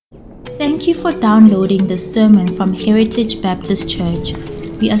Thank you for downloading this sermon from Heritage Baptist Church.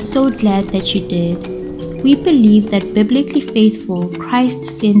 We are so glad that you did. We believe that biblically faithful,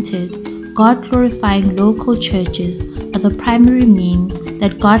 Christ-centered, God-glorifying local churches are the primary means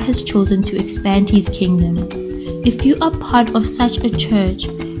that God has chosen to expand His kingdom. If you are part of such a church,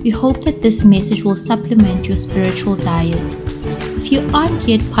 we hope that this message will supplement your spiritual diet. If you aren't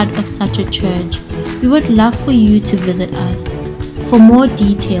yet part of such a church, we would love for you to visit us. For more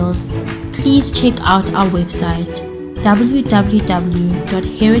details, please check out our website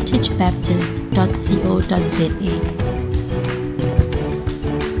www.heritagebaptist.co.za.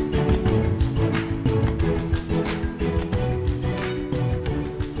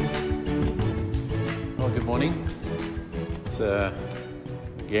 Well, good morning. It's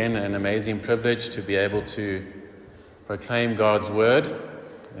again an amazing privilege to be able to proclaim God's word.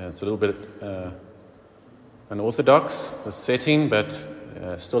 It's a little bit unorthodox, the setting, but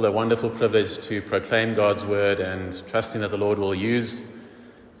still a wonderful privilege to proclaim God's word and trusting that the Lord will use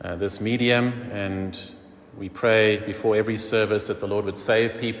this medium. And we pray before every service that the Lord would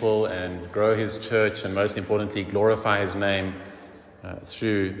save people and grow His church and most importantly glorify His name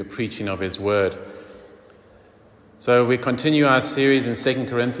through the preaching of His word. So we continue our series in 2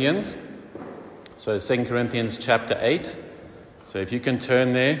 Corinthians. So 2 Corinthians chapter 8. So if you can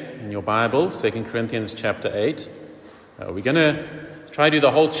turn there in your Bibles, 2 Corinthians chapter 8. We're going to try to do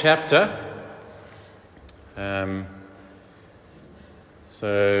the whole chapter.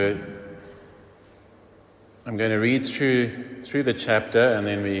 So I'm going to read through the chapter and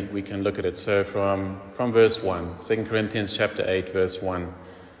then we can look at it. So from verse 1, 2 Corinthians chapter 8, verse 1.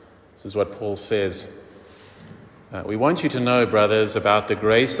 This is what Paul says. We want you to know, brothers, about the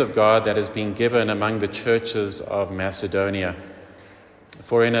grace of God that has been given among the churches of Macedonia.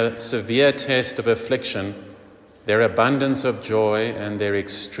 For in a severe test of affliction, their abundance of joy and their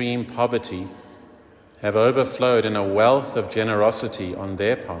extreme poverty have overflowed in a wealth of generosity on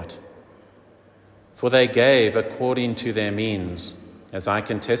their part. For they gave according to their means, as I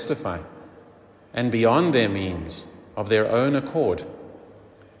can testify, and beyond their means, of their own accord,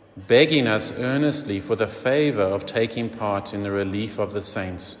 begging us earnestly for the favor of taking part in the relief of the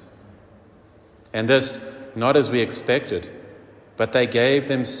saints. And this, not as we expected, but they gave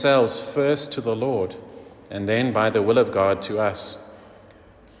themselves first to the Lord, and then by the will of God to us.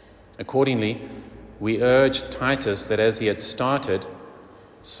 Accordingly, we urged Titus that as he had started,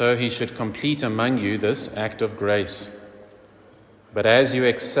 so he should complete among you this act of grace. But as you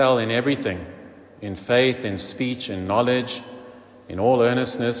excel in everything, in faith, in speech, in knowledge, in all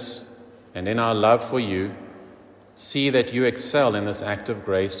earnestness, and in our love for you, see that you excel in this act of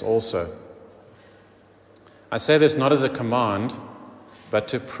grace also. I say this not as a command, but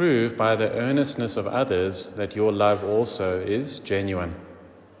to prove by the earnestness of others that your love also is genuine.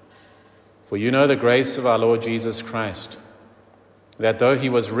 For you know the grace of our Lord Jesus Christ, that though he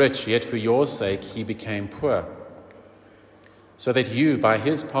was rich, yet for your sake he became poor, so that you by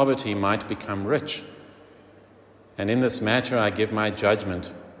his poverty might become rich. And in this matter I give my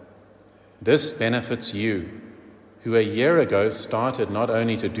judgment. This benefits you, who a year ago started not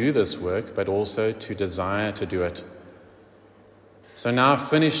only to do this work, but also to desire to do it. So now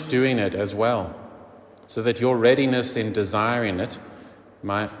finish doing it as well, so that your readiness in desiring it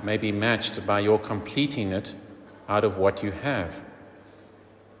may be matched by your completing it out of what you have.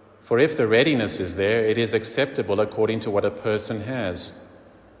 For if the readiness is there, it is acceptable according to what a person has,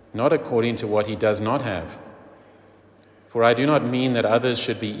 not according to what he does not have. For I do not mean that others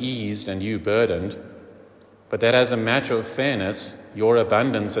should be eased and you burdened, but that as a matter of fairness, your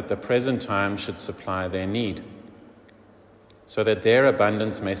abundance at the present time should supply their need, so that their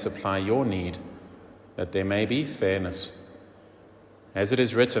abundance may supply your need, that there may be fairness. As it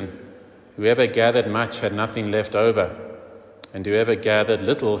is written, whoever gathered much had nothing left over, and whoever gathered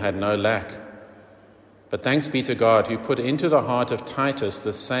little had no lack. But thanks be to God, who put into the heart of Titus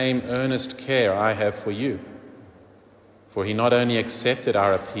the same earnest care I have for you. For he not only accepted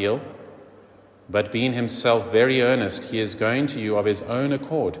our appeal, but being himself very earnest, he is going to you of his own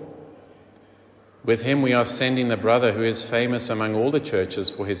accord. With him we are sending the brother who is famous among all the churches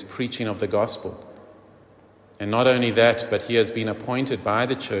for his preaching of the gospel. And not only that, but he has been appointed by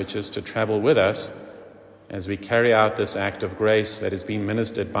the churches to travel with us as we carry out this act of grace that is being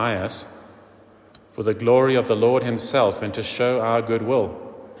ministered by us, for the glory of the Lord himself and to show our goodwill.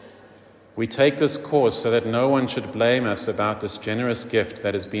 We take this course so that no one should blame us about this generous gift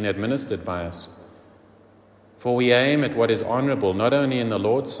that has been administered by us. For we aim at what is honorable not only in the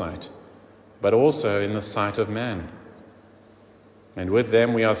Lord's sight, but also in the sight of man. And with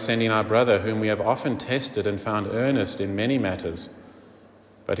them we are sending our brother, whom we have often tested and found earnest in many matters,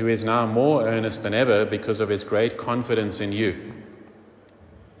 but who is now more earnest than ever because of his great confidence in you.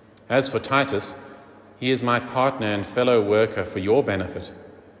 As for Titus, he is my partner and fellow worker for your benefit.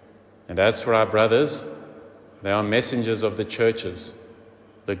 And as for our brothers, they are messengers of the churches,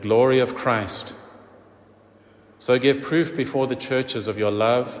 the glory of Christ. So give proof before the churches of your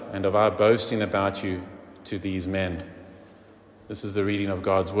love and of our boasting about you to these men. This is the reading of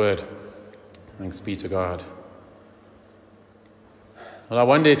God's word. Thanks be to God. Well, I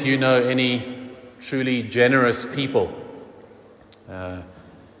wonder if you know any truly generous people. I'm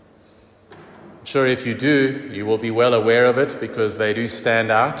sure if you do, you will be well aware of it because they do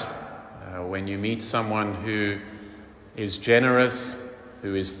stand out. When you meet someone who is generous,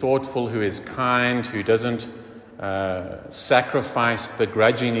 who is thoughtful, who is kind, who doesn't sacrifice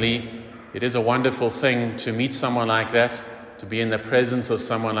begrudgingly, it is a wonderful thing to meet someone like that, to be in the presence of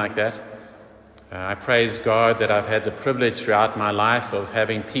someone like that. I praise God that I've had the privilege throughout my life of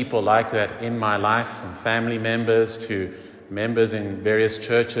having people like that in my life, from family members to members in various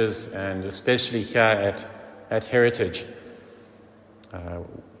churches, and especially here at Heritage.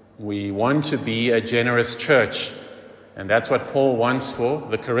 We want to be a generous church, and that's what Paul wants for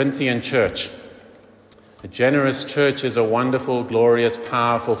the Corinthian church. A generous church is a wonderful, glorious,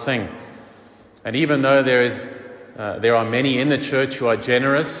 powerful thing. And even though there are many in the church who are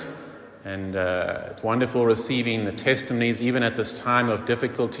generous, and it's wonderful receiving the testimonies, even at this time of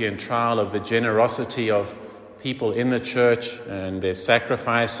difficulty and trial, of the generosity of people in the church and their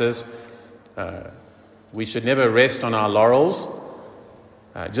sacrifices, we should never rest on our laurels.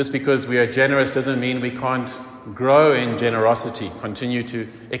 Just because we are generous doesn't mean we can't grow in generosity, continue to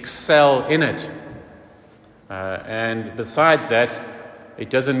excel in it. And besides that, it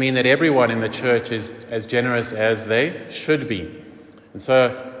doesn't mean that everyone in the church is as generous as they should be. And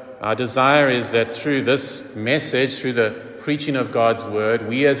so our desire is that through this message, through the preaching of God's word,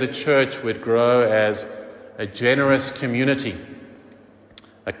 we as a church would grow as a generous community,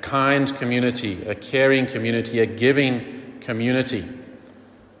 a kind community, a caring community, a giving community.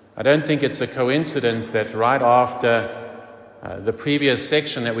 I don't think it's a coincidence that right after the previous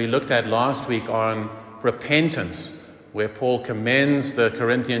section that we looked at last week on repentance, where Paul commends the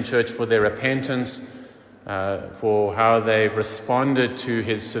Corinthian church for their repentance, for how they've responded to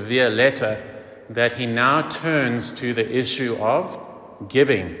his severe letter, that he now turns to the issue of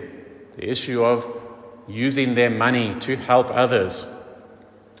giving, the issue of using their money to help others.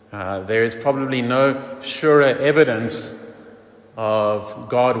 There is probably no surer evidence of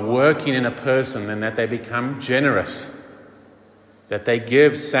God working in a person than that they become generous, that they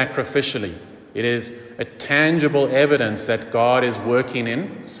give sacrificially. It is a tangible evidence that God is working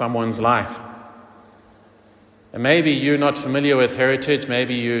in someone's life. And maybe you're not familiar with Heritage.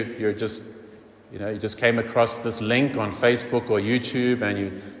 Maybe you just came across this link on Facebook or YouTube,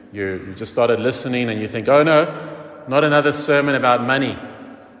 and you just started listening, and you think, oh no, not another sermon about money.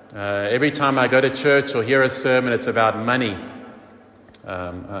 Every time I go to church or hear a sermon, it's about money.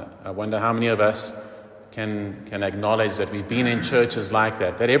 I wonder how many of us can acknowledge that we've been in churches like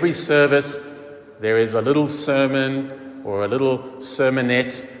that. That every service there is a little sermon or a little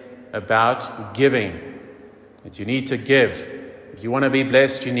sermonette about giving. That you need to give. If you want to be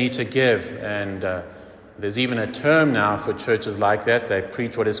blessed, you need to give. And there's even a term now for churches like that. They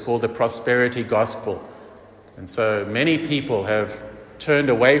preach what is called the prosperity gospel. And so many people have turned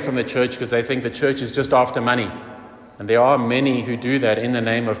away from the church because they think the church is just after money. And there are many who do that in the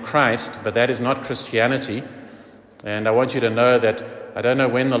name of Christ, but that is not Christianity. And I want you to know that I don't know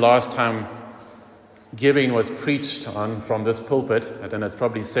when the last time giving was preached on from this pulpit. I don't know, it's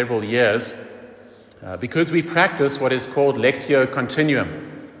probably several years. Because we practice what is called lectio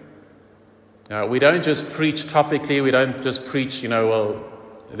continuum. We don't just preach topically. We don't just preach,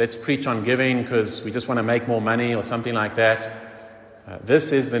 let's preach on giving because we just want to make more money or something like that.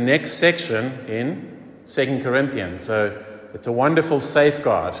 This is the next section in 2 Corinthians. So it's a wonderful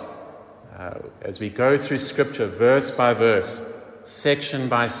safeguard as we go through Scripture verse by verse, section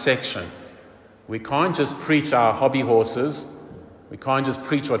by section. We can't just preach our hobby horses. We can't just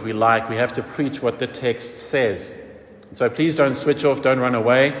preach what we like. We have to preach what the text says. And so please don't switch off, don't run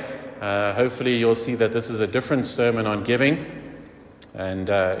away. Hopefully you'll see that this is a different sermon on giving. And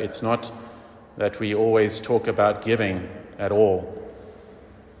it's not that we always talk about giving at all.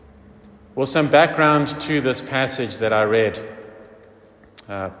 Well, some background to this passage that I read.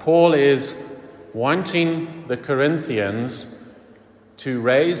 Paul is wanting the Corinthians to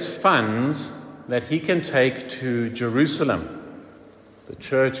raise funds that he can take to Jerusalem. The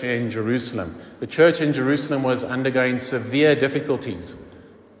church in Jerusalem. The church in Jerusalem was undergoing severe difficulties.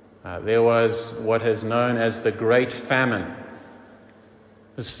 There was what is known as the Great Famine.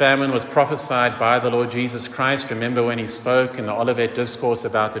 This famine was prophesied by the Lord Jesus Christ. Remember when he spoke in the Olivet Discourse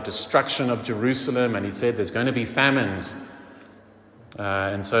about the destruction of Jerusalem, and he said there's going to be famines.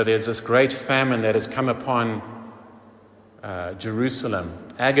 And so there's this great famine that has come upon Jerusalem.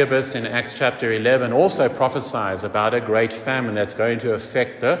 Agabus in Acts chapter 11 also prophesies about a great famine that's going to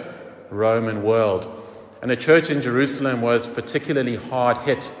affect the Roman world. And the church in Jerusalem was particularly hard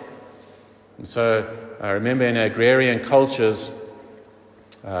hit. And so I remember in agrarian cultures,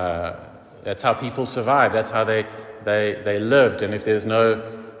 that's how people survived. That's how they lived. And if there's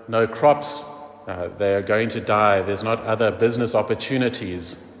no crops, they are going to die. There's not other business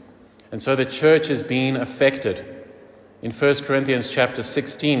opportunities. And so the church is being affected. In 1 Corinthians chapter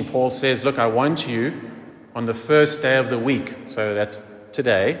 16, Paul says, look, I want you on the first day of the week, so that's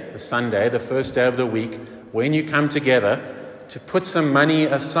today, the Sunday, the first day of the week, when you come together, to put some money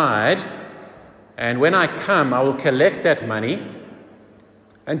aside, and when I come, I will collect that money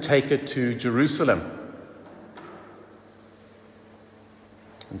and take it to Jerusalem.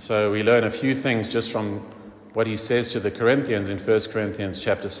 And so we learn a few things just from what he says to the Corinthians in 1 Corinthians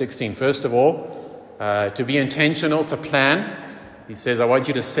chapter 16. First of all, to be intentional, to plan. He says, I want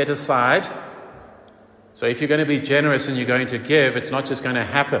you to set aside. So if you're going to be generous and you're going to give, it's not just going to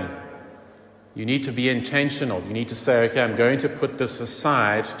happen. You need to be intentional. You need to say, okay, I'm going to put this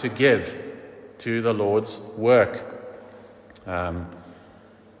aside to give to the Lord's work.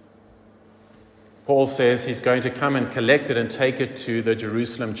 Paul says he's going to come and collect it and take it to the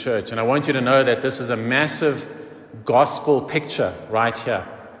Jerusalem church. And I want you to know that this is a massive gospel picture right here.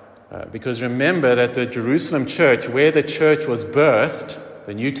 Because remember that the Jerusalem church, where the church was birthed,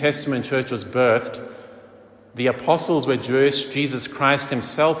 the New Testament church was birthed, the apostles were Jewish, Jesus Christ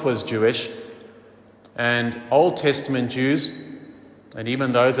himself was Jewish, and Old Testament Jews, and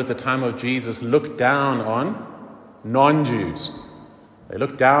even those at the time of Jesus, looked down on non-Jews. They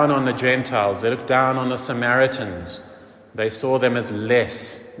looked down on the Gentiles. They looked down on the Samaritans. They saw them as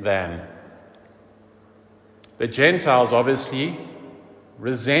less than. The Gentiles obviously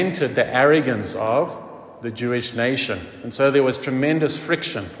resented the arrogance of the Jewish nation. And so there was tremendous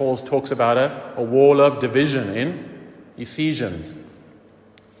friction. Paul talks about a wall of division in Ephesians.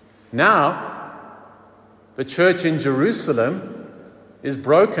 Now, the church in Jerusalem is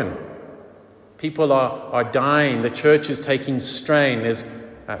broken. People are dying. The church is taking strain. There's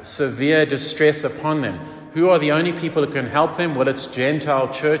severe distress upon them. Who are the only people who can help them? Well, it's Gentile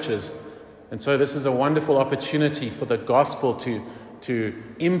churches. And so this is a wonderful opportunity for the gospel to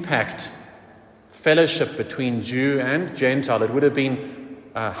impact fellowship between Jew and Gentile. It would have been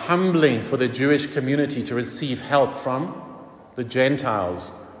humbling for the Jewish community to receive help from the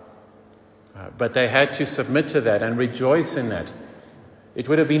Gentiles. But they had to submit to that and rejoice in that. It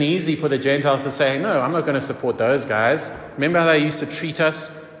would have been easy for the Gentiles to say, no, I'm not going to support those guys. Remember how they used to treat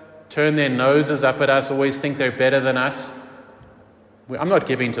us, turn their noses up at us, always think they're better than us? I'm not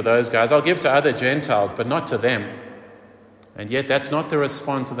giving to those guys. I'll give to other Gentiles, but not to them. And yet that's not the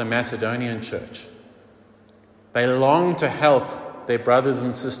response of the Macedonian church. They long to help their brothers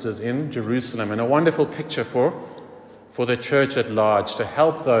and sisters in Jerusalem. And a wonderful picture for the church at large, to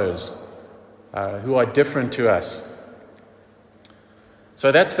help those who are different to us.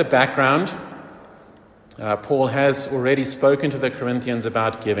 So that's the background. Paul has already spoken to the Corinthians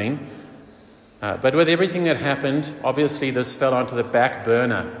about giving. But with everything that happened, obviously this fell onto the back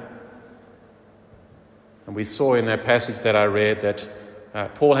burner. And we saw in that passage that I read that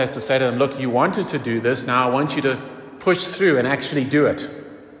Paul has to say to them, look, you wanted to do this, now I want you to push through and actually do it.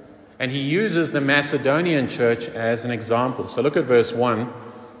 And he uses the Macedonian church as an example. So look at verse 1.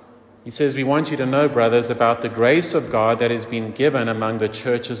 He says, we want you to know, brothers, about the grace of God that has been given among the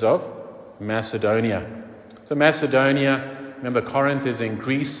churches of Macedonia. So Macedonia, remember Corinth is in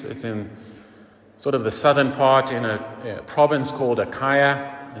Greece. It's in sort of the southern part in a province called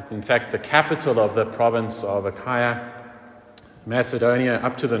Achaia. It's in fact the capital of the province of Achaia, Macedonia,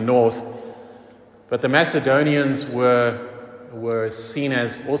 up to the north. But the Macedonians were also seen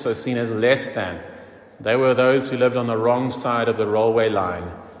as less than. They were those who lived on the wrong side of the railway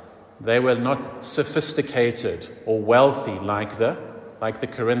line. They were not sophisticated or wealthy like the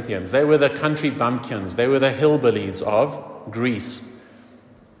Corinthians. They were the country bumpkins. They were the hillbillies of Greece.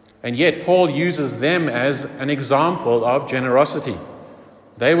 And yet Paul uses them as an example of generosity.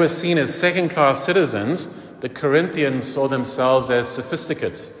 They were seen as second-class citizens. The Corinthians saw themselves as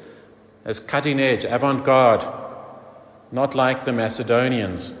sophisticates, as cutting-edge, avant-garde, not like the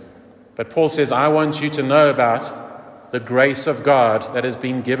Macedonians. But Paul says, I want you to know about the grace of God that has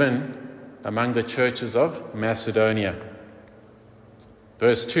been given among the churches of Macedonia.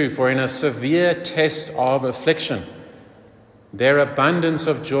 Verse 2, for in a severe test of affliction, Their abundance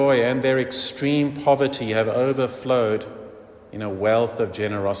of joy and their extreme poverty have overflowed in a wealth of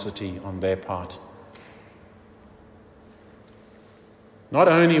generosity on their part. Not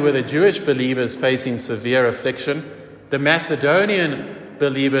only were the Jewish believers facing severe affliction, the Macedonian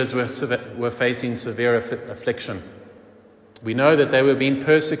believers were facing severe affliction. We know that they were being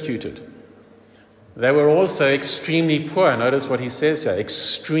persecuted. They were also extremely poor. Notice what he says here,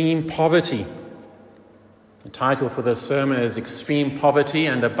 extreme poverty. The title for this sermon is Extreme Poverty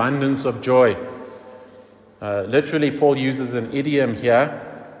and Abundance of Joy. Literally, Paul uses an idiom here,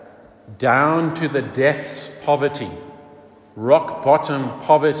 down to the depths poverty, rock bottom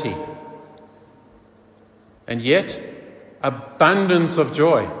poverty, and yet abundance of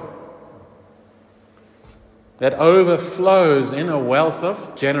joy that overflows in a wealth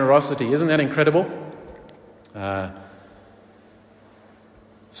of generosity. Isn't that incredible?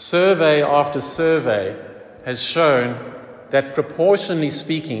 Survey after survey has shown that proportionally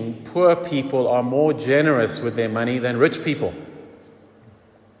speaking, poor people are more generous with their money than rich people.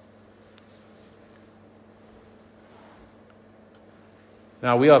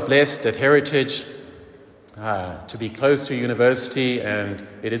 Now, we are blessed at Heritage to be close to university, and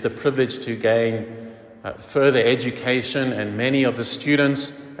it is a privilege to gain further education, and many of the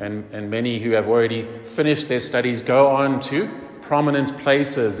students and many who have already finished their studies go on to prominent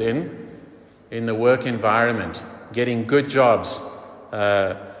places in the work environment, getting good jobs,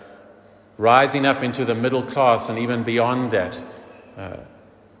 rising up into the middle class and even beyond that.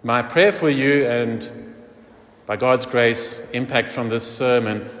 My prayer for you, and by God's grace, impact from this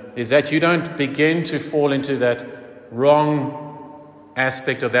sermon, is that you don't begin to fall into that wrong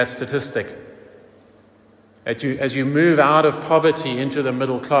aspect of that statistic. As you move out of poverty into the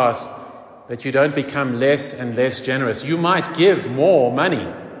middle class, that you don't become less and less generous. You might give more money,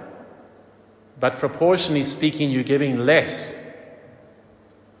 but proportionally speaking, you're giving less.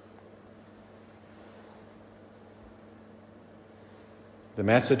 The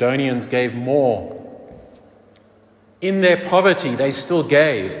Macedonians gave more. In their poverty, they still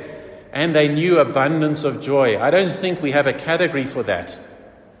gave, and they knew abundance of joy. I don't think we have a category for that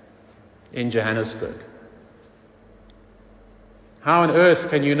in Johannesburg. How on earth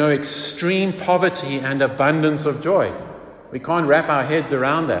can you know extreme poverty and abundance of joy? We can't wrap our heads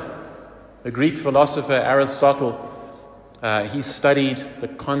around that. The Greek philosopher Aristotle, he studied the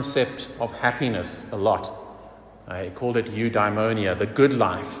concept of happiness a lot. He called it eudaimonia, the good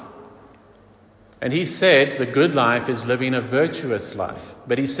life. And he said the good life is living a virtuous life.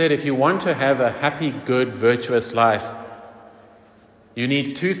 But he said if you want to have a happy, good, virtuous life, you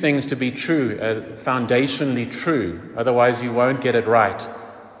need two things to be true, foundationally true. Otherwise you won't get it right.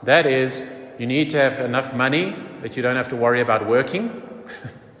 That is, you need to have enough money that you don't have to worry about working.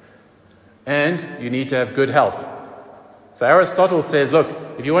 And you need to have good health. So Aristotle says, look,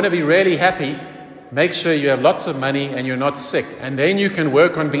 if you want to be really happy, make sure you have lots of money and you're not sick. And then you can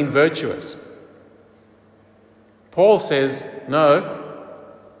work on being virtuous. Paul says, no,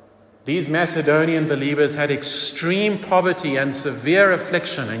 these Macedonian believers had extreme poverty and severe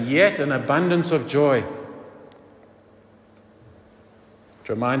affliction, and yet an abundance of joy. It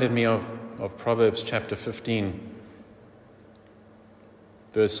reminded me of Proverbs chapter 15.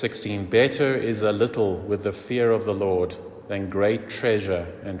 Verse 16, better is a little with the fear of the Lord than great treasure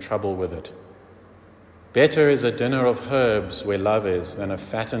and trouble with it. Better is a dinner of herbs where love is than a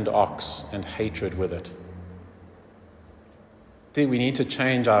fattened ox and hatred with it. See, we need to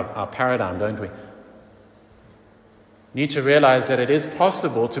change our paradigm, don't we? We need to realize that it is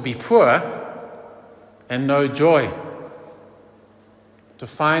possible to be poor and know joy. To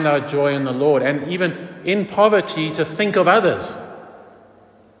find our joy in the Lord, and even in poverty to think of others.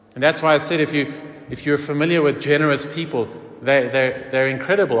 And that's why I said if you're familiar with generous people, they're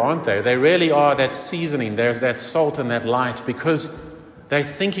incredible, aren't they? They really are that seasoning, there's that salt and that light, because they're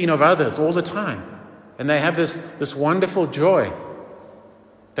thinking of others all the time. And they have this wonderful joy.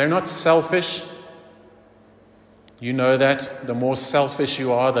 They're not selfish. You know that. The more selfish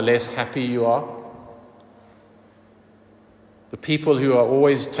you are, the less happy you are. The people who are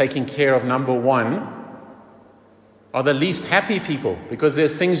always taking care of number one are the least happy people, because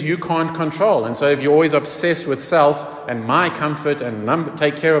there's things you can't control. And so if you're always obsessed with self and my comfort and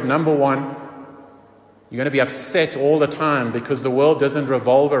take care of number one, you're going to be upset all the time because the world doesn't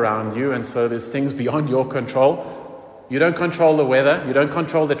revolve around you, and so there's things beyond your control. You don't control the weather, you don't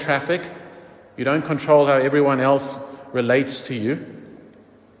control the traffic, you don't control how everyone else relates to you.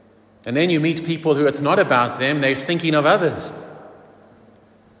 And then you meet people who it's not about them, they're thinking of others.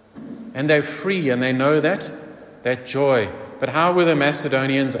 And they're free and they know that joy. But how were the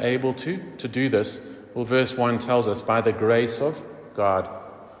Macedonians able to do this? Well, verse 1 tells us, by the grace of God.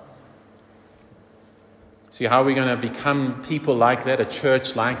 See, how are we going to become people like that, a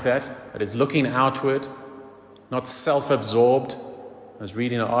church like that is looking outward, not self-absorbed? I was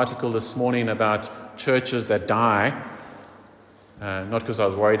reading an article this morning about churches that die, not because I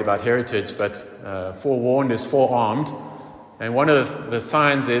was worried about heritage, but forewarned is forearmed. And one of the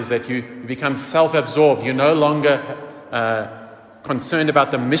signs is that you become self-absorbed. You're no longer concerned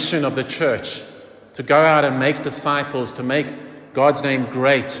about the mission of the church, to go out and make disciples, to make God's name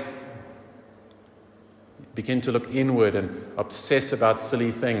great. Begin to look inward and obsess about silly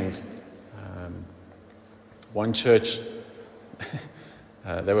things. One church,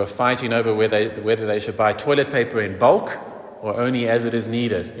 they were fighting over whether they should buy toilet paper in bulk or only as it is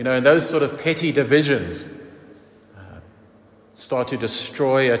needed. And those sort of petty divisions start to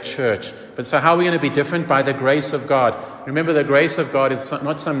destroy a church. But so how are we going to be different? By the grace of God. Remember, the grace of God is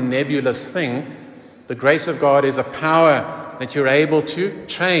not some nebulous thing. The grace of God is a power that you're able to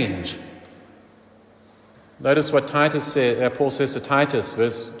change. Notice what Paul says to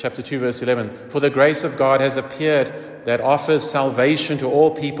Titus, chapter 2, verse 11. For the grace of God has appeared that offers salvation to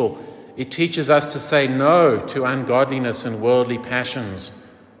all people. It teaches us to say no to ungodliness and worldly passions,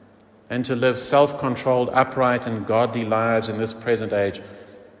 and to live self-controlled, upright, and godly lives in this present age.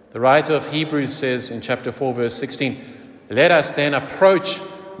 The writer of Hebrews says in chapter 4, verse 16, let us then approach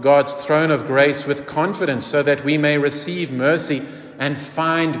God's throne of grace with confidence, so that we may receive mercy and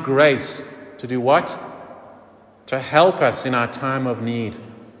find grace to do what? To help us in our time of need.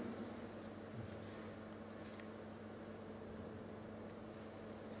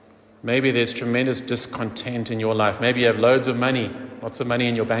 Maybe there's tremendous discontent in your life. Maybe you have loads of money, lots of money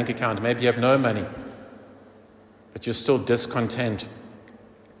in your bank account. Maybe you have no money, but you're still discontent.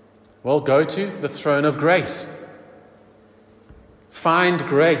 Well, go to the throne of grace. Find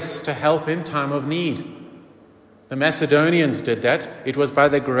grace to help in time of need. The Macedonians did that. It was by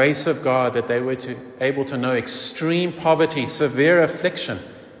the grace of God that they were able to know extreme poverty, severe affliction,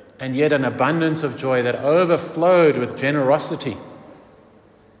 and yet an abundance of joy that overflowed with generosity.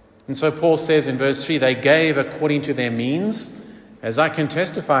 And so Paul says in verse 3, they gave according to their means, as I can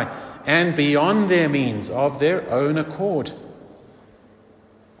testify, and beyond their means of their own accord.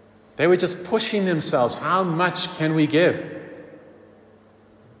 They were just pushing themselves. How much can we give?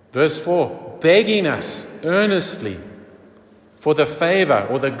 Verse 4, begging us earnestly for the favor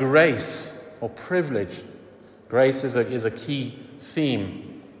or the grace or privilege. Grace is a key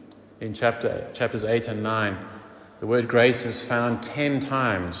theme in chapters 8 and 9. The word grace is found 10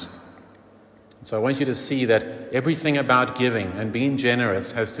 times. So I want you to see that everything about giving and being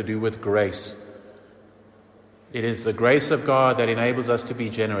generous has to do with grace. It is the grace of God that enables us to be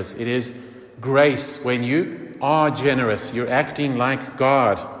generous. It is grace when you are generous. You're acting like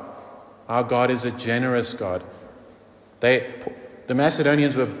God. Our God is a generous God. The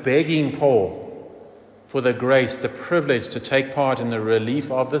Macedonians were begging Paul for the grace, the privilege to take part in the relief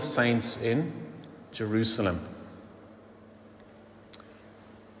of the saints in Jerusalem.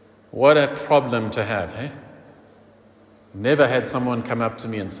 What a problem to have, eh? Never had someone come up to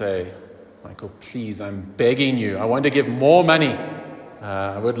me and say, Michael, please, I'm begging you. I want to give more money.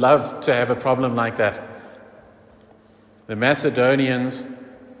 I would love to have a problem like that. The Macedonians,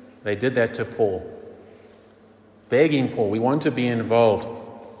 they did that to Paul. Begging Paul, we want to be involved.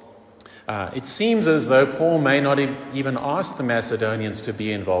 It seems as though Paul may not have even asked the Macedonians to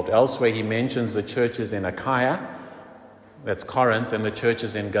be involved. Elsewhere he mentions the churches in Achaia, that's Corinth, and the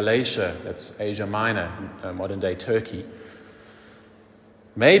churches in Galatia, that's Asia Minor, modern-day Turkey.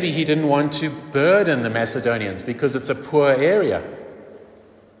 Maybe he didn't want to burden the Macedonians because it's a poor area.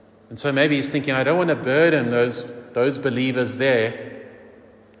 And so maybe he's thinking, I don't want to burden those believers there.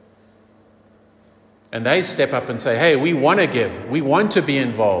 And they step up and say, hey, we want to give. We want to be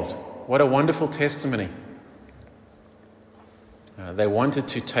involved. What a wonderful testimony. They wanted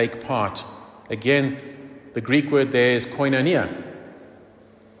to take part. Again, the Greek word there is koinonia,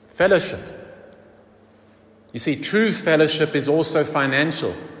 fellowship. You see, true fellowship is also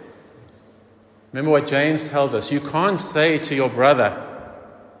financial. Remember what James tells us. You can't say to your brother,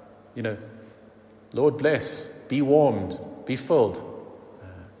 Lord bless, be warmed, be filled.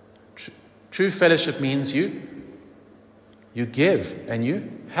 True fellowship means you give and you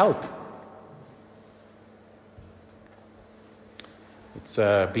help. It's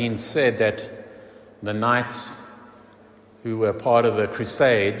been said that the knights who were part of the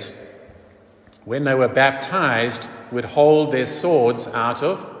Crusades, when they were baptized, would hold their swords out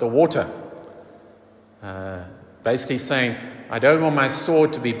of the water. Basically saying, I don't want my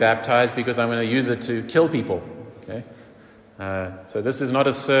sword to be baptized because I'm going to use it to kill people. Okay? So this is not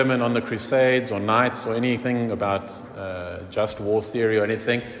a sermon on the Crusades or Knights or anything about just war theory or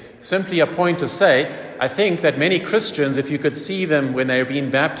anything. Simply a point to say, I think that many Christians, if you could see them when they're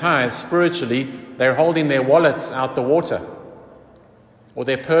being baptized spiritually, they're holding their wallets out the water or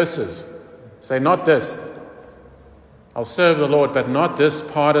their purses. Say, not this. I'll serve the Lord, but not this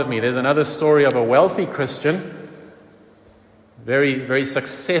part of me. There's another story of a wealthy Christian, very, very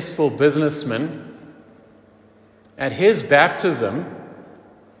successful businessman. At his baptism,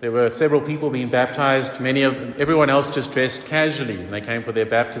 there were several people being baptized. Everyone else just dressed casually, and they came for their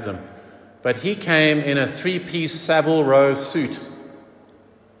baptism. But he came in a 3-piece Savile Row suit,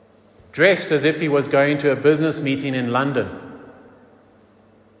 dressed as if he was going to a business meeting in London.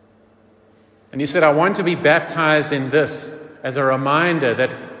 And he said, I want to be baptized in this as a reminder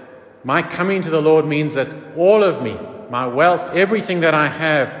that my coming to the Lord means that all of me, my wealth, everything that I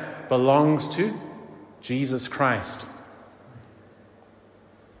have belongs to Jesus Christ.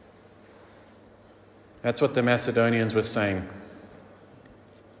 That's what the Macedonians were saying.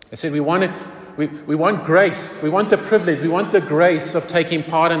 They said, we want grace. We want the privilege. We want the grace of taking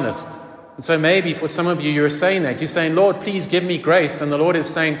part in this. And so maybe for some of you, you're saying that. You're saying, Lord, please give me grace. And the Lord is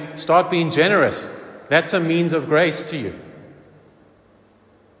saying, start being generous. That's a means of grace to you.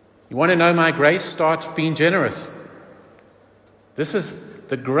 You want to know my grace? Start being generous. This is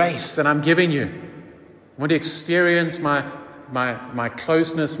the grace that I'm giving you. I want to experience my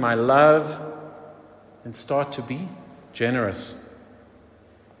closeness, my love, and start to be generous.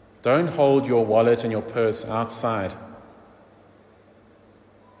 Don't hold your wallet and your purse outside.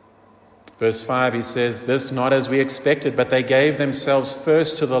 Verse 5, he says, this not as we expected, but they gave themselves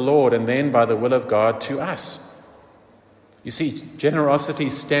first to the Lord and then by the will of God to us. You see, generosity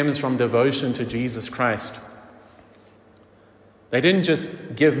stems from devotion to Jesus Christ. They didn't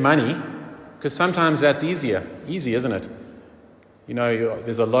just give money, because sometimes that's easy, isn't it? You know,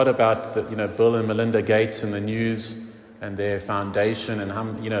 there's a lot about Bill and Melinda Gates in the news and their foundation, and how,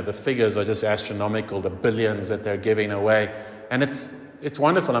 the figures are just astronomical, the billions that they're giving away, and it's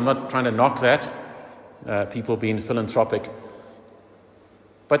wonderful. I'm not trying to knock that, people being philanthropic,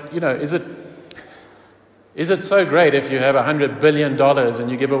 but is it so great if you have $100 billion and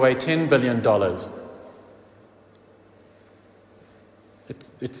you give away $10 billion?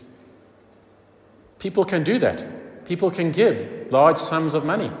 It's people can do that. People can give large sums of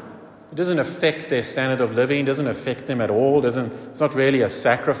money. It doesn't affect their standard of living, doesn't affect them at all, it's not really a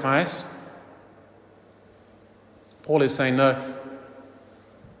sacrifice. Paul is saying, no,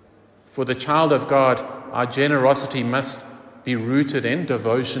 for the child of God, our generosity must be rooted in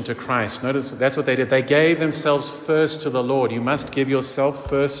devotion to Christ. Notice that's what they did. They gave themselves first to the Lord. You must give yourself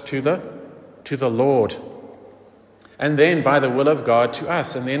first to the Lord. And then by the will of God to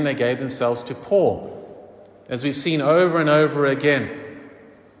us. And then they gave themselves to Paul. As we've seen over and over again,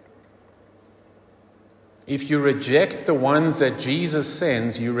 if you reject the ones that Jesus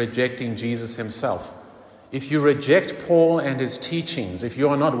sends, you're rejecting Jesus himself. If you reject Paul and his teachings, if you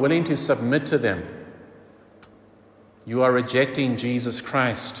are not willing to submit to them, you are rejecting Jesus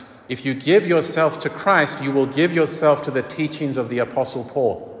Christ. If you give yourself to Christ, you will give yourself to the teachings of the Apostle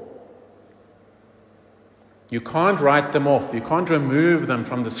Paul. You can't write them off. You can't remove them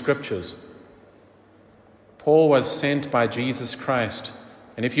from the Scriptures. Paul was sent by Jesus Christ.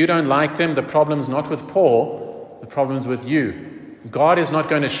 And if you don't like them, the problem's not with Paul, the problem's with you. God is not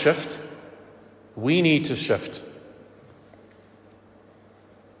going to shift. We need to shift.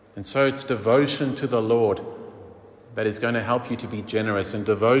 And so it's devotion to the Lord that is going to help you to be generous, and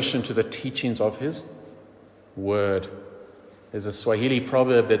devotion to the teachings of his word. There's a Swahili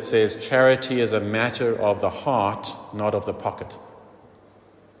proverb that says, charity is a matter of the heart, not of the pocket.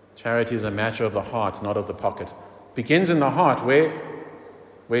 Charity is a matter of the heart, not of the pocket. Begins in the heart. Where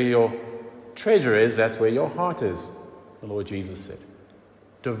your treasure is, that's where your heart is, the Lord Jesus said.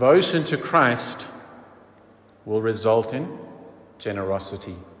 Devotion to Christ will result in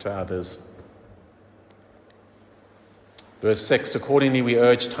generosity to others. Verse 6, accordingly we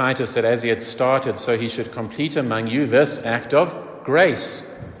urge Titus that as he had started, so he should complete among you this act of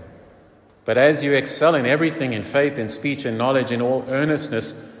grace. But as you excel in everything, in faith, in speech, in knowledge, in all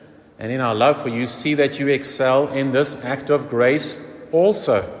earnestness, and in our love for you, see that you excel in this act of grace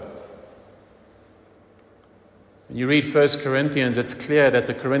also. When you read 1 Corinthians, it's clear that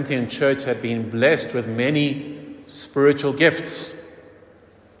the Corinthian church had been blessed with many spiritual gifts.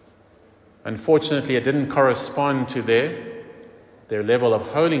 Unfortunately, it didn't correspond to their level of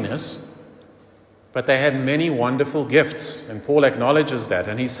holiness, but they had many wonderful gifts, and Paul acknowledges that,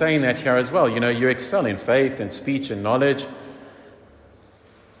 and he's saying that here as well. You excel in faith, in speech, in knowledge.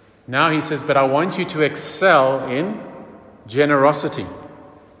 Now he says, but I want you to excel in generosity.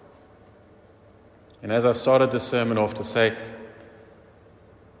 And as I started the sermon off to say,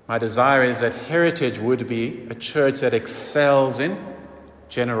 my desire is that Heritage would be a church that excels in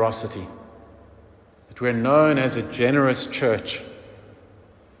generosity. That we're known as a generous church.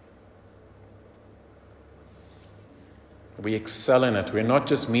 We excel in it. We're not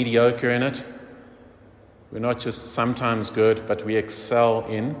just mediocre in it. We're not just sometimes good, but we excel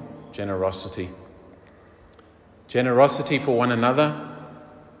in generosity. Generosity for one another.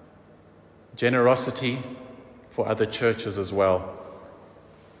 Generosity for other churches as well.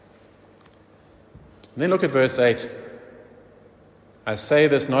 And then look at verse 8. I say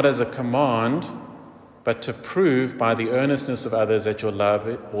this not as a command, but to prove by the earnestness of others that your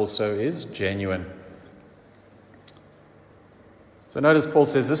love also is genuine. So notice Paul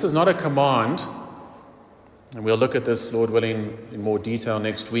says this is not a command, and we'll look at this, Lord willing, in more detail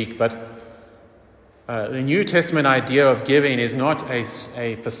next week, but the New Testament idea of giving is not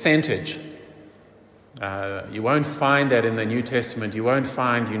a percentage. You won't find that in the New Testament. You won't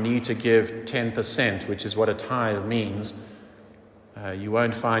find you need to give 10%, which is what a tithe means. You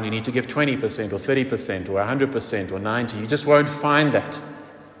won't find you need to give 20% or 30% or 100% or 90%. You just won't find that.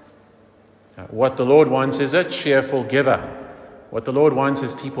 What the Lord wants is a cheerful giver. What the Lord wants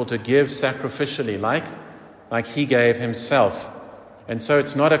is people to give sacrificially, like He gave Himself. And so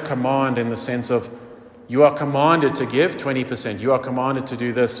it's not a command in the sense of you are commanded to give 20%, you are commanded to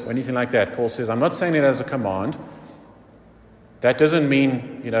do this, or anything like that. Paul says, I'm not saying it as a command. That doesn't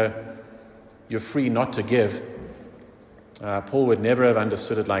mean, you're free not to give. Paul would never have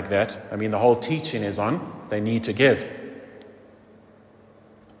understood it like that. I mean, the whole teaching is on, they need to give.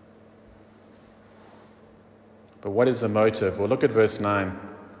 But what is the motive? Well, look at verse 9.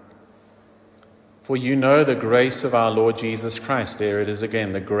 For you know the grace of our Lord Jesus Christ. There it is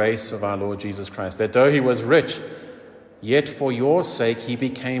again, the grace of our Lord Jesus Christ. That though He was rich, yet for your sake He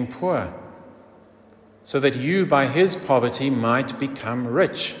became poor, so that you by His poverty might become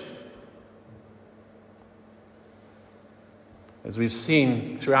rich. As we've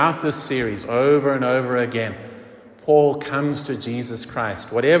seen throughout this series over and over again, Paul comes to Jesus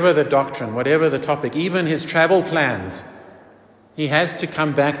Christ. Whatever the doctrine, whatever the topic, even his travel plans, he has to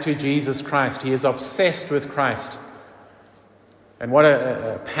come back to Jesus Christ. He is obsessed with Christ. And what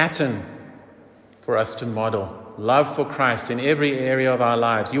a pattern for us to model. Love for Christ in every area of our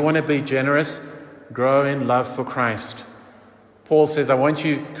lives. You want to be generous? Grow in love for Christ. Paul says, I want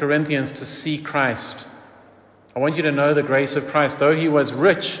you, Corinthians, to see Christ. I want you to know the grace of Christ. Though He was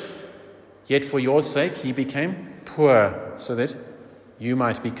rich, yet for your sake He became poor, so that you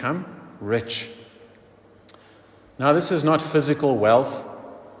might become rich. Now, this is not physical wealth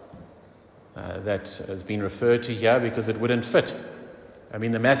that has been referred to here because it wouldn't fit. I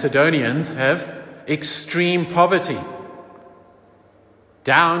mean, the Macedonians have extreme poverty,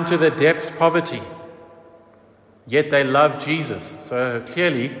 down to the depths poverty, yet they love Jesus. So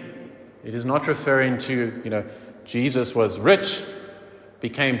clearly, it is not referring to, Jesus was rich,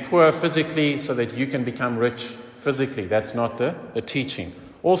 became poor physically so that you can become rich physically. That's not the teaching.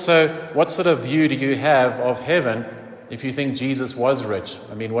 Also, what sort of view do you have of heaven if you think Jesus was rich?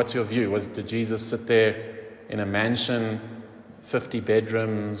 I mean, what's your view? Did Jesus sit there in a mansion, 50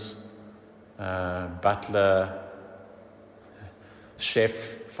 bedrooms, butler, chef,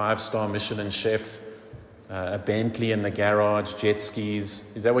 5-star Michelin chef, a Bentley in the garage, jet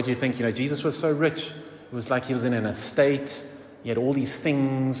skis? Is that what you think? Jesus was so rich. It was like He was in an estate. He had all these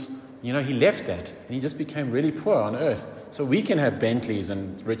things. He left that and He just became really poor on earth. So we can have Bentleys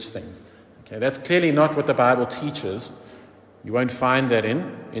and rich things. Okay, that's clearly not what the Bible teaches. You won't find that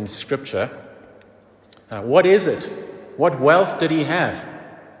in Scripture. What is it? What wealth did He have?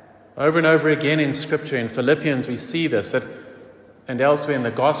 Over and over again in Scripture, in Philippians, we see this, and elsewhere in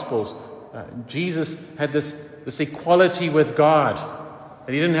the Gospels, Jesus had this equality with God,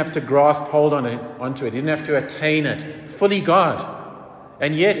 that He didn't have to grasp hold onto it. He didn't have to attain it. Fully God.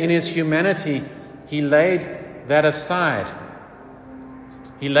 And yet in His humanity, He laid that aside.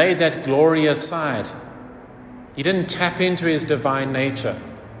 He laid that glory aside. He didn't tap into His divine nature.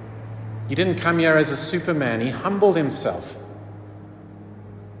 He didn't come here as a Superman. He humbled Himself.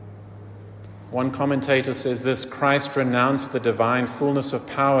 One commentator says this: Christ renounced the divine fullness of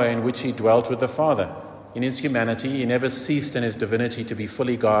power in which He dwelt with the Father. In His humanity, He never ceased in His divinity to be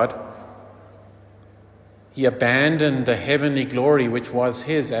fully God. He abandoned the heavenly glory which was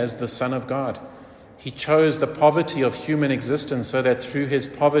His as the Son of God. He chose the poverty of human existence so that through His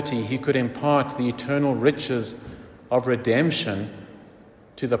poverty He could impart the eternal riches of redemption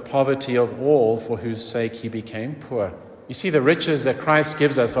to the poverty of all for whose sake He became poor. You see, the riches that Christ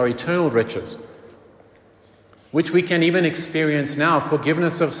gives us are eternal riches. which we can even experience now,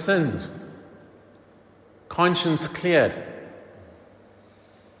 forgiveness of sins, conscience cleared,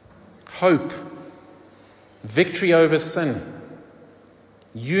 hope, victory over sin,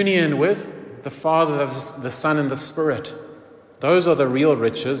 union with the Father, the Son, and the Spirit. Those are the real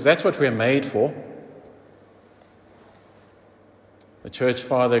riches. That's what we're made for. The church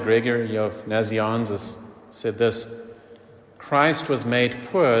father Gregory of Nazianzus said this: Christ was made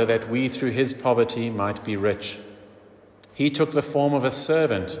poor that we through his poverty might be rich. He took the form of a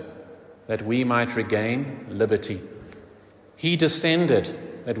servant that we might regain liberty. He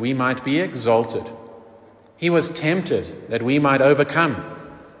descended that we might be exalted. He was tempted that we might overcome.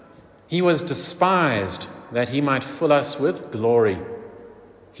 He was despised that he might fill us with glory.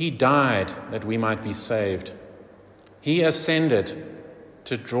 He died that we might be saved. He ascended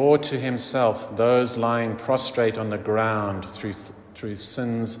to draw to himself those lying prostrate on the ground through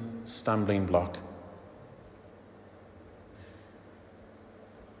sin's stumbling block.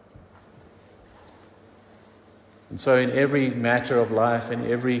 And so in every matter of life, in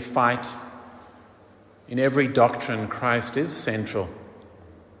every fight, in every doctrine, Christ is central.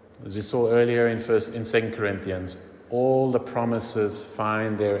 As we saw earlier in 2 Corinthians, all the promises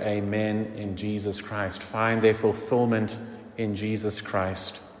find their amen in Jesus Christ, find their fulfillment in Jesus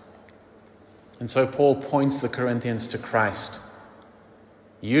Christ. And so Paul points the Corinthians to Christ.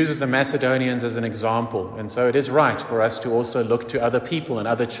 He uses the Macedonians as an example, and so it is right for us to also look to other people and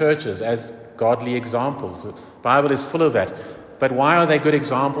other churches as godly examples. The Bible is full of that. But why are they good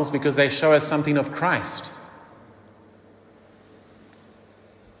examples? Because they show us something of Christ.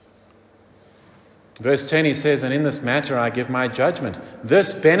 Verse 10, he says, "And in this matter I give my judgment.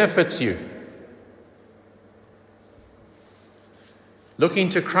 This benefits you." Looking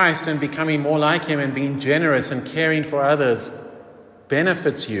to Christ and becoming more like him and being generous and caring for others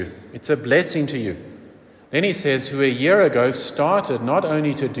benefits you. It's a blessing to you. Then he says, who a year ago started not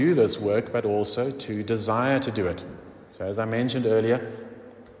only to do this work, but also to desire to do it. So as I mentioned earlier,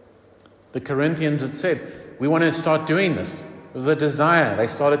 the Corinthians had said, we want to start doing this. It was a desire. They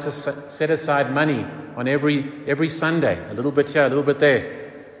started to set aside money on every Sunday, a little bit here, a little bit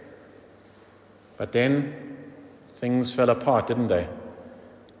there. But then things fell apart, didn't they?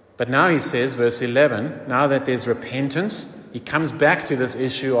 But now he says, verse 11, now that there's repentance, he comes back to this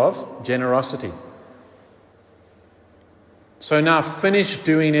issue of generosity. So now finish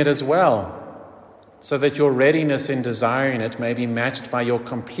doing it as well, so that your readiness in desiring it may be matched by your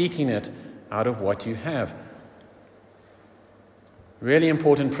completing it out of what you have. Really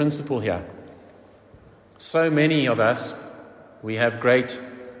important principle here. So many of us, we have great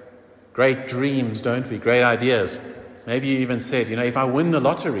dreams, don't we? Great ideas. Maybe you even said, if I win the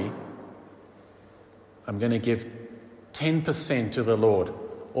lottery, I'm going to give 10% to the Lord.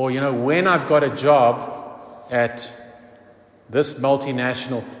 Or, when I've got a job at this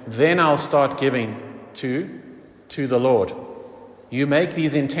multinational, then I'll start giving to the Lord. You make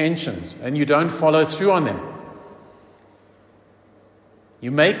these intentions and you don't follow through on them. You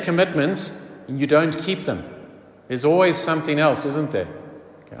make commitments and you don't keep them. There's always something else, isn't there?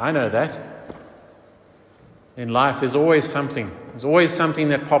 Okay, I know that. In life, there's always something. There's always something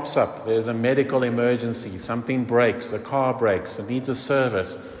that pops up. There's a medical emergency. Something breaks. A car breaks. It needs a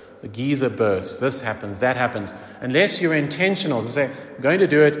service. The geyser bursts. This happens. That happens. Unless you're intentional to say, I'm going to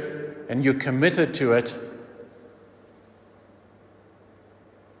do it, and you're committed to it,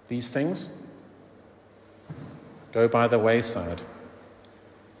 these things go by the wayside.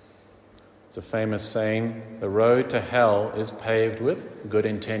 It's a famous saying, the road to hell is paved with good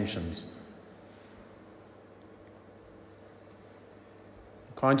intentions.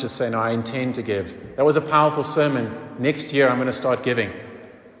 You can't just say, no, I intend to give. That was a powerful sermon. Next year I'm going to start giving.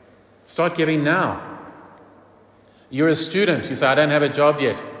 Start giving now. You're a student. You say, I don't have a job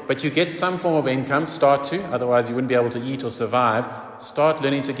yet. But you get some form of income. Start to. Otherwise you wouldn't be able to eat or survive. Start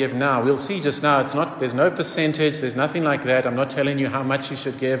learning to give now. We'll see just now. There's no percentage. There's nothing like that. I'm not telling you how much you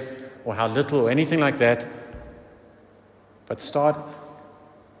should give or how little or anything like that. But start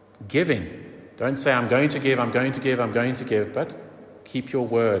giving. Don't say, I'm going to give, I'm going to give, I'm going to give. But keep your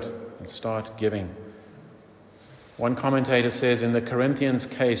word and start giving. One commentator says, in the Corinthians'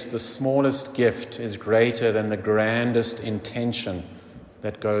 case, the smallest gift is greater than the grandest intention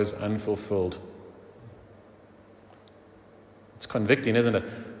that goes unfulfilled. It's convicting, isn't it?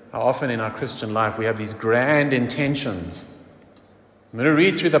 How often in our Christian life we have these grand intentions. I'm going to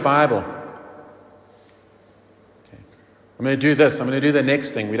read through the Bible. Okay. I'm going to do this. I'm going to do the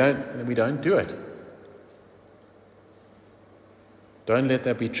next thing. We don't do it. Don't let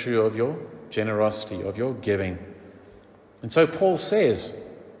that be true of your generosity, of your giving. And so Paul says,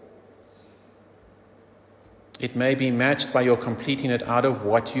 it may be matched by your completing it out of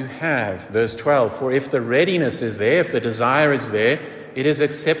what you have. Verse 12, for if the readiness is there, if the desire is there, it is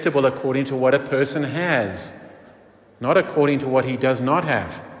acceptable according to what a person has, not according to what he does not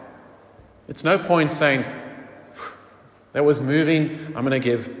have. It's no point saying, that was moving, I'm going to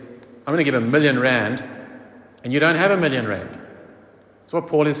give R1,000,000, and you don't have R1,000,000. That's what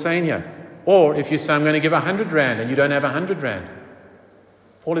Paul is saying here. Or if you say, I'm going to give R100 and you don't have R100.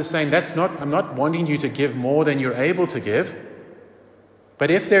 Paul is saying, I'm not wanting you to give more than you're able to give. But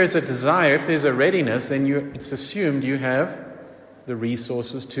if there is a desire, if there's a readiness, then it's assumed you have the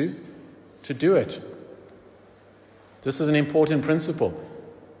resources to do it. This is an important principle.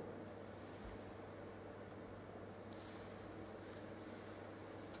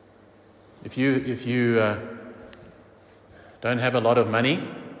 If you don't have a lot of money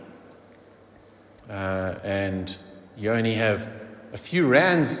and you only have a few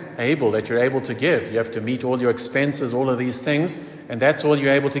rands that you're able to give, you have to meet all your expenses, all of these things, and that's all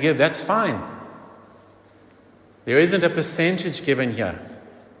you're able to give, that's fine. There isn't a percentage given here.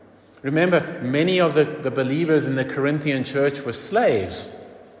 Remember, many of the believers in the Corinthian church were slaves.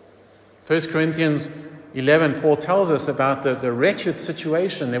 1 Corinthians 11, Paul tells us about the wretched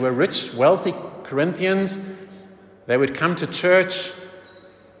situation. There were rich, wealthy Corinthians. They would come to church.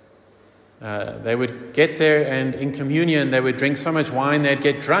 They would get there, and in communion, they would drink so much wine they'd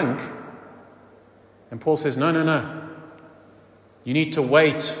get drunk. And Paul says, no. You need to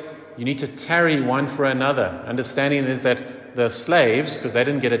wait. You need to tarry one for another. Understanding is that the slaves, because they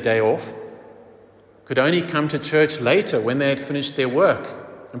didn't get a day off, could only come to church later when they had finished their work.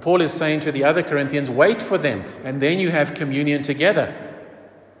 And Paul is saying to the other Corinthians, wait for them, and then you have communion together.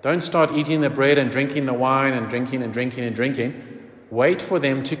 Don't start eating the bread and drinking the wine and drinking and drinking and drinking. Wait for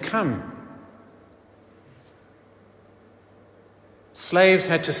them to come. Slaves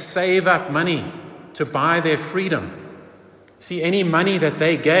had to save up money to buy their freedom. See, any money that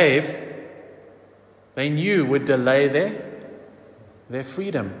they gave, they knew would delay their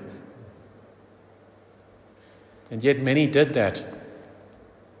freedom. And yet many did that.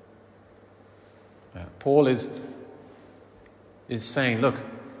 Paul is saying, look,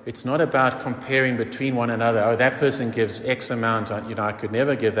 it's not about comparing between one another. Oh, that person gives X amount. I could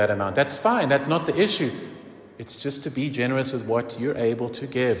never give that amount. That's fine. That's not the issue. It's just to be generous with what you're able to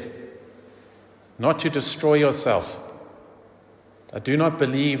give. Not to destroy yourself. I do not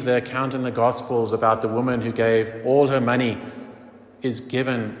believe the account in the Gospels about the woman who gave all her money is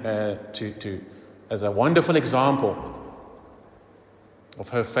given as a wonderful example of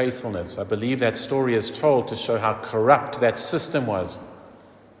her faithfulness. I believe that story is told to show how corrupt that system was,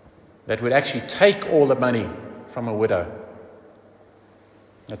 that would actually take all the money from a widow.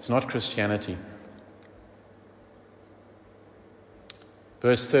 That's not Christianity.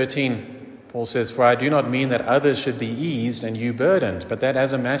 Verse 13, Paul says, for I do not mean that others should be eased and you burdened, but that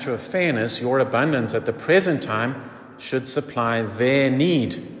as a matter of fairness, your abundance at the present time should supply their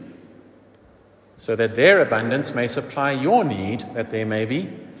need, so that their abundance may supply your need, that there may be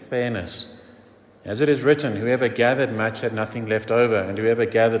fairness. As it is written, whoever gathered much had nothing left over, and whoever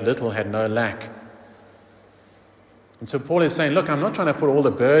gathered little had no lack. And so Paul is saying, look, I'm not trying to put all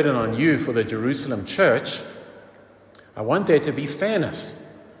the burden on you for the Jerusalem church. I want there to be fairness.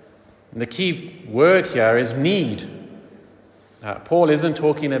 And the key word here is need. Paul isn't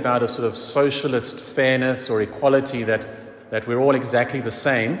talking about a sort of socialist fairness or equality that we're all exactly the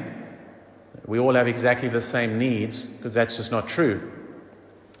same. We all have exactly the same needs, because that's just not true.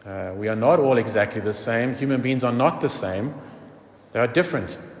 We are not all exactly the same. Human beings are not the same. They are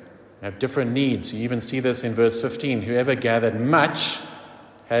different. They have different needs. You even see this in verse 15. Whoever gathered much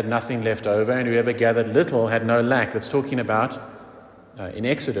had nothing left over, and whoever gathered little had no lack. It's talking about, in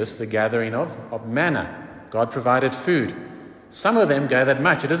Exodus, the gathering of manna. God provided food. Some of them gathered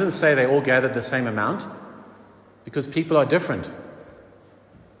much. It doesn't say they all gathered the same amount, because people are different.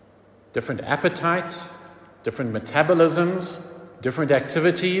 Different appetites, different metabolisms, different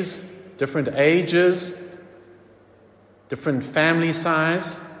activities, different ages, different family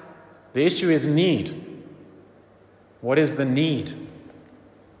size. The issue is need. What is the need?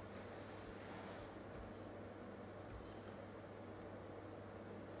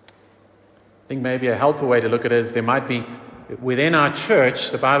 I think maybe a helpful way to look at it is there might be, within our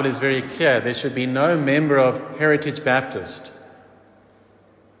church, the Bible is very clear, there should be no member of Heritage Baptist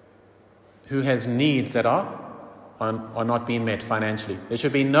who has needs that are not being met financially. There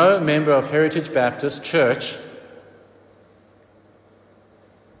should be no member of Heritage Baptist Church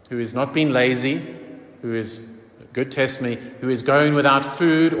who is not being lazy, who is good testimony, who is going without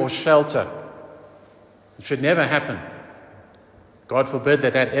food or shelter. It should never happen. God forbid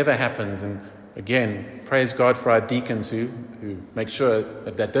that ever happens, and again, praise God for our deacons who make sure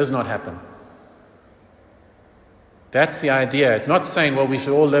that does not happen. That's the idea. It's not saying, well, we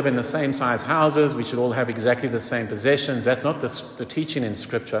should all live in the same size houses, we should all have exactly the same possessions. That's not the teaching in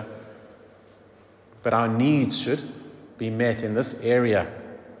Scripture. But our needs should be met in this area.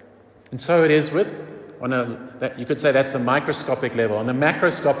 And so it is you could say that's the microscopic level. On the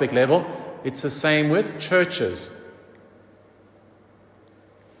macroscopic level, it's the same with churches.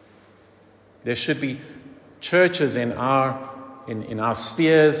 There should be churches in our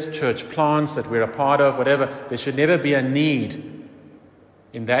spheres, church plants that we're a part of, whatever. There should never be a need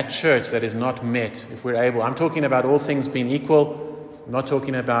in that church that is not met if we're able. I'm talking about all things being equal. I'm not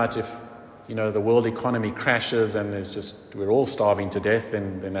talking about if the world economy crashes and we're all starving to death,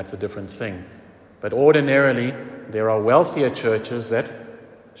 then that's a different thing. But ordinarily, there are wealthier churches that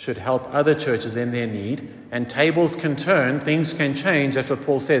should help other churches in their need, and tables can turn, things can change. That's what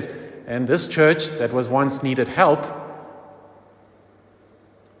Paul says. And this church that was once needed help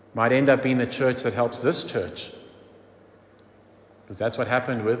might end up being the church that helps this church. Because that's what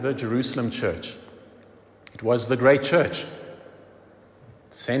happened with the Jerusalem church. It was the great church.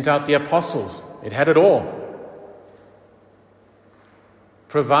 Sent out the apostles. It had it all.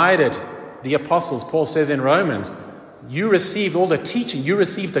 Provided the apostles. Paul says in Romans, you received all the teaching. You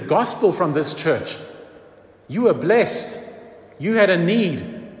received the gospel from this church. You were blessed. You had a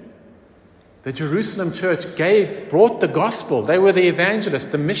need. The Jerusalem church brought the gospel. They were the evangelists,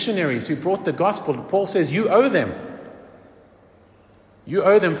 the missionaries who brought the gospel. Paul says you owe them. You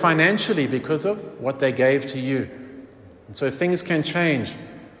owe them financially because of what they gave to you. And so things can change.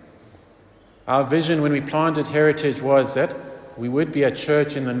 Our vision when we planted Heritage was that we would be a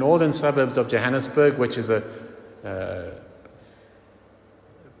church in the northern suburbs of Johannesburg, which is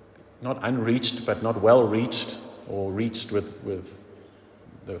not unreached, but not well reached, or reached with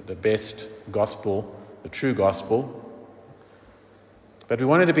the best gospel, the true gospel. But we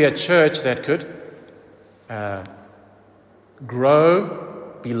wanted to be a church that could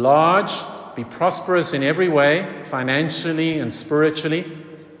grow, be large, be prosperous in every way, financially and spiritually,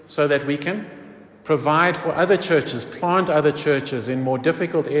 so that we can provide for other churches, plant other churches in more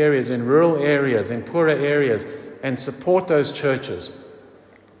difficult areas, in rural areas, in poorer areas, and support those churches.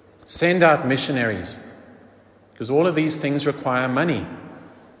 Send out missionaries, because all of these things require money.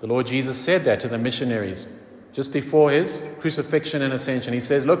 The Lord Jesus said that to the missionaries just before his crucifixion and ascension. He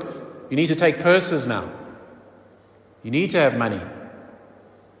says, look, you need to take purses now. You need to have money.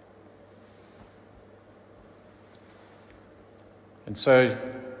 And so,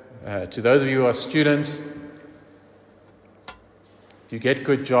 to those of you who are students, if you get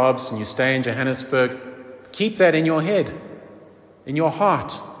good jobs and you stay in Johannesburg, keep that in your head, in your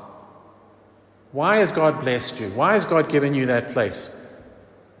heart. Why has God blessed you? Why has God given you that place,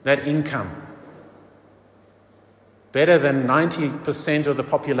 that income? Better than 90% of the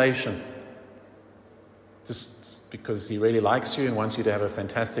population. Just because he really likes you and wants you to have a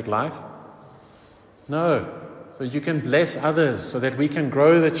fantastic life? No. So you can bless others so that we can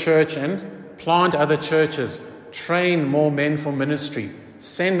grow the church and plant other churches, train more men for ministry,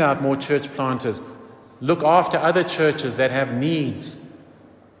 send out more church planters, look after other churches that have needs.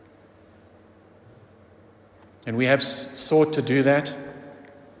 And we have sought to do that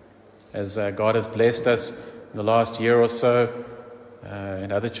as God has blessed us in the last year or so,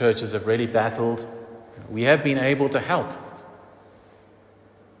 and other churches have really battled. We have been able to help.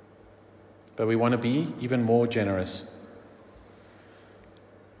 But we want to be even more generous.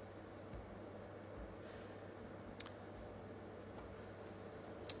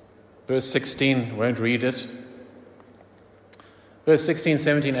 Verse 16, won't read it. Verse 16,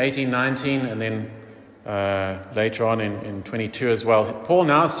 17, 18, 19, and then later on in 22 as well. Paul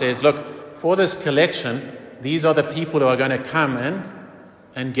now says, look, for this collection, these are the people who are going to come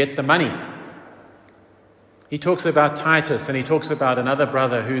and get the money. He talks about Titus, and he talks about another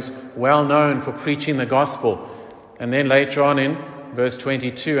brother who's well known for preaching the gospel. And then later on in verse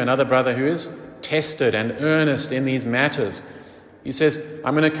 22, another brother who is tested and earnest in these matters. He says,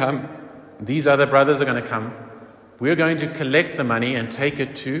 I'm going to come. These other brothers are going to come. We're going to collect the money and take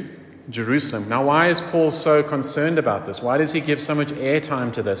it to Jerusalem. Now, why is Paul so concerned about this? Why does he give so much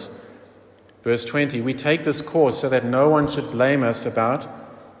airtime to this? Verse 20, we take this course so that no one should blame us about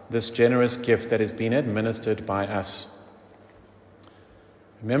this generous gift that has been administered by us.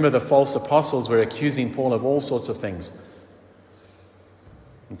 Remember, the false apostles were accusing Paul of all sorts of things.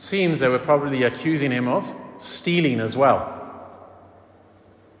 It seems they were probably accusing him of stealing as well.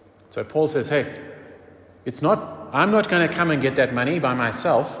 So Paul says, hey, I'm not going to come and get that money by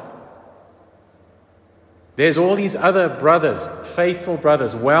myself. There's all these other brothers, faithful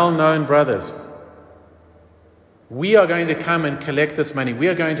brothers, well-known brothers. We are going to come and collect this money. We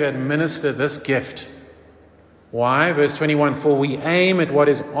are going to administer this gift. Why? Verse 21, for we aim at what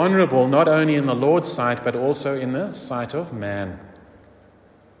is honorable, not only in the Lord's sight, but also in the sight of man.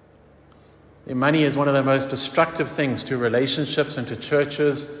 Money is one of the most destructive things to relationships and to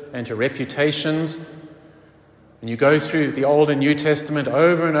churches and to reputations. And you go through the Old and New Testament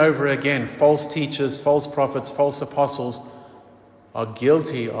over and over again, false teachers, false prophets, false apostles are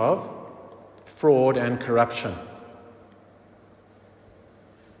guilty of fraud and corruption.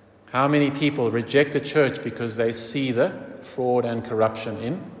 How many people reject the church because they see the fraud and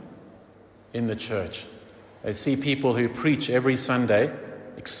corruption in the church? They see people who preach every Sunday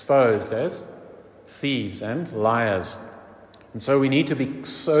exposed as thieves and liars. And so we need to be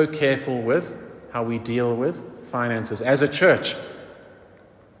so careful with how we deal with finances as a church.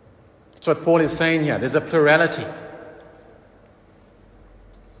 That's what Paul is saying here. There's a plurality.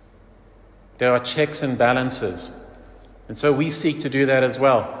 There are checks and balances. And so we seek to do that as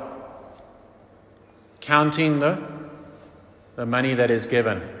well. Counting the money that is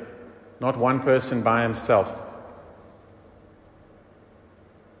given. Not one person by himself.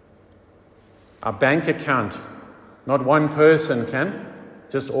 Our bank account, not one person can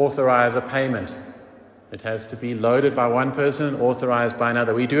just authorize a payment. It has to be loaded by one person and authorized by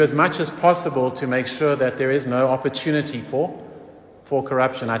another. We do as much as possible to make sure that there is no opportunity for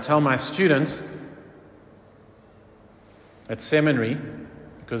corruption. I tell my students at seminary,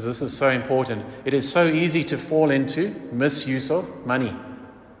 because this is so important, it is so easy to fall into misuse of money.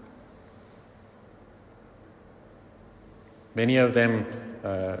 Many of them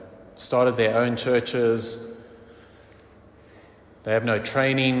started their own churches. They have no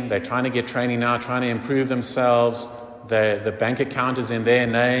training. They're trying to get training now, trying to improve themselves. The bank account is in their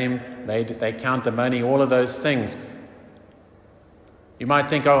name. They count the money, all of those things. You might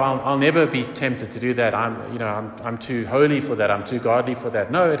think, oh, I'll never be tempted to do that. I'm too holy for that. I'm too godly for that.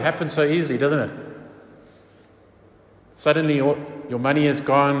 No, it happens so easily, doesn't it? Suddenly your money is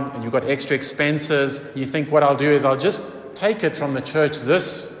gone and you've got extra expenses. You think what I'll do is I'll just take it from the church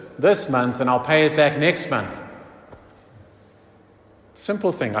this month and I'll pay it back next month.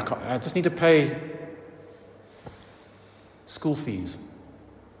 Simple thing. I just need to pay school fees.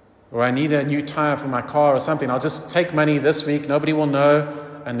 Or I need a new tire for my car or something. I'll just take money this week. Nobody will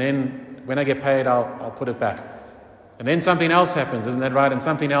know. And then when I get paid, I'll put it back. And then something else happens. Isn't that right? And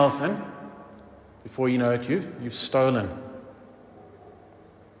something else. And before you know it, you've stolen.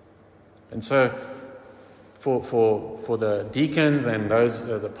 And so for the deacons and those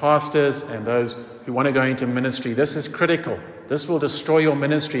the pastors and those who want to go into ministry, this is critical. This will destroy your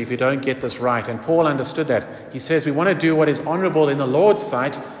ministry if you don't get this right. And Paul understood that. He says we want to do what is honorable in the Lord's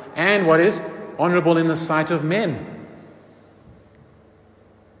sight and what is honorable in the sight of men.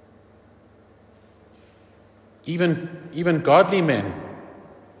 Even godly men,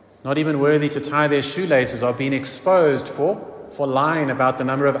 not even worthy to tie their shoelaces, are being exposed for lying about the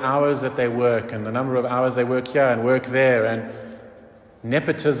number of hours that they work and the number of hours they work here and work there, and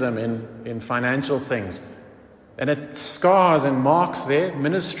nepotism in financial things. And it scars and marks their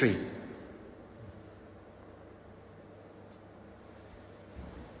ministry.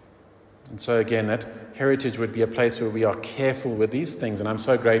 And so again, that heritage would be a place where we are careful with these things. And I'm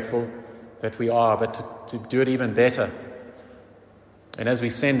so grateful that we are, but to do it even better. And as we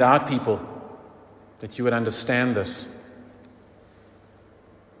send out people, that you would understand this.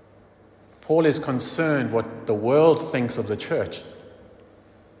 Paul is concerned what the world thinks of the church.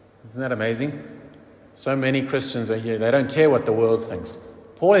 Isn't that amazing? So many Christians are here, they don't care what the world thinks.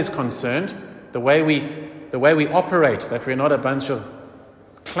 Paul is concerned the way we operate, that we're not a bunch of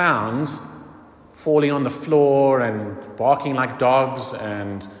clowns falling on the floor and barking like dogs,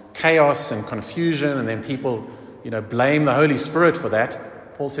 and chaos and confusion, and then people blame the Holy Spirit for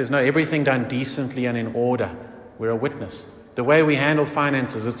that. Paul says, no, everything done decently and in order. We're a witness. The way we handle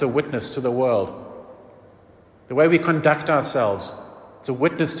finances, it's a witness to the world. The way we conduct ourselves, it's a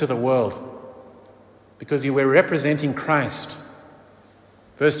witness to the world. Because we're representing Christ.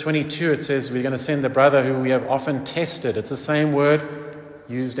 Verse 22, it says we're going to send the brother who we have often tested. It's the same word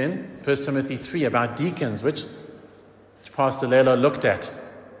used in 1 Timothy 3 about deacons, which Pastor Lelo looked at.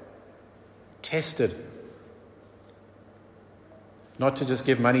 Tested. Not to just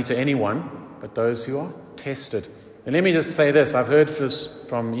give money to anyone, but those who are tested. And let me just say this. I've heard this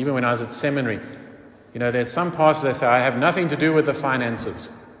from even when I was at seminary. There's some pastors that say, I have nothing to do with the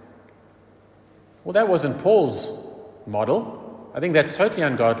finances. Well, that wasn't Paul's model. I think that's totally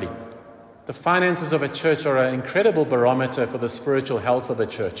ungodly. The finances of a church are an incredible barometer for the spiritual health of a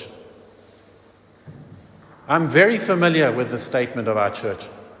church. I'm very familiar with the statement of our church.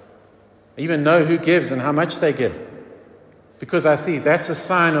 I even know who gives and how much they give, because I see that's a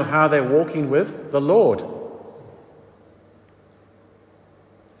sign of how they're walking with the Lord.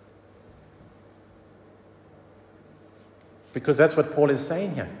 Because that's what Paul is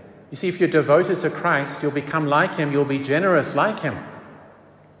saying here. You see, if you're devoted to Christ, you'll become like him, you'll be generous like him.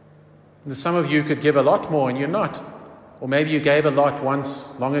 And some of you could give a lot more and you're not. Or maybe you gave a lot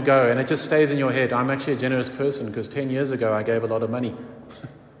once long ago and it just stays in your head. I'm actually a generous person because 10 years ago I gave a lot of money.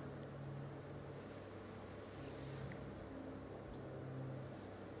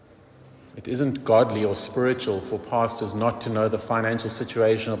 It isn't godly or spiritual for pastors not to know the financial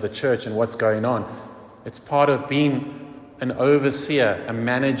situation of the church and what's going on. It's part of being an overseer, a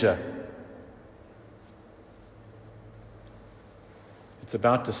manager. It's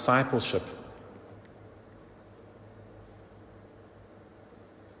about discipleship.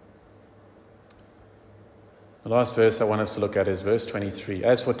 The last verse I want us to look at is verse 23.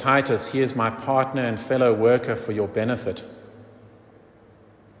 As for Titus, he is my partner and fellow worker for your benefit.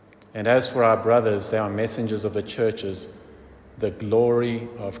 And as for our brothers, they are messengers of the churches, the glory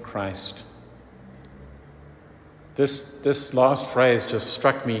of Christ. This last phrase just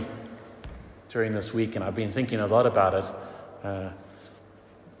struck me during this week, and I've been thinking a lot about it.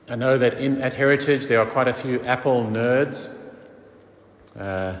 I know that at Heritage there are quite a few Apple nerds.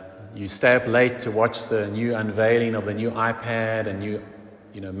 You stay up late to watch the new unveiling of the new iPad and new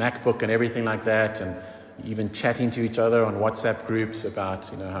MacBook and everything like that, and even chatting to each other on WhatsApp groups about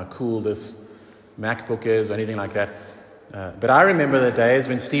how cool this MacBook is or anything like that. But I remember the days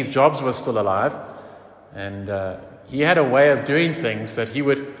when Steve Jobs was still alive, and he had a way of doing things that he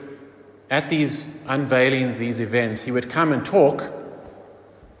would, at these unveilings, these events, he would come and talk,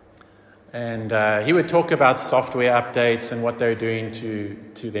 and he would talk about software updates and what they're doing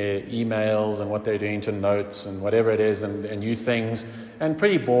to their emails and what they're doing to notes and whatever it is and new things, and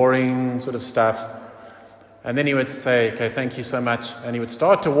pretty boring sort of stuff. And then he would say, okay, thank you so much. And he would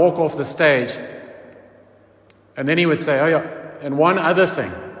start to walk off the stage. And then he would say, oh yeah, and one other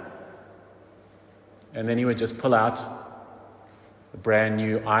thing. And then he would just pull out a brand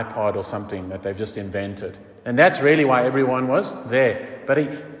new iPod or something that they've just invented. And that's really why everyone was there. But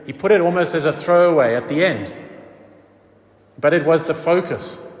he put it almost as a throwaway at the end. But it was the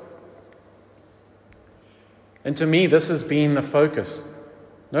focus. And to me, this has been the focus.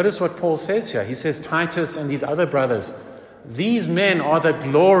 Notice what Paul says here. He says, Titus and these other brothers, these men are the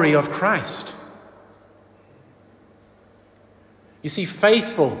glory of Christ. You see,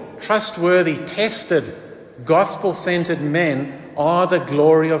 faithful, trustworthy, tested, gospel-centered men are the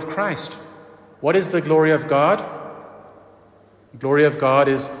glory of Christ. What is the glory of God? The glory of God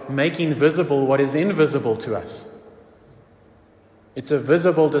is making visible what is invisible to us. It's a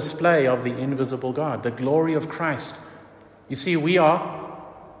visible display of the invisible God, the glory of Christ. You see, we are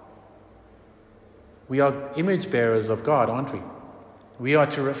image bearers of God, aren't we? We are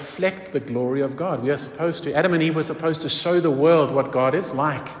to reflect the glory of God. Adam and Eve were supposed to show the world what God is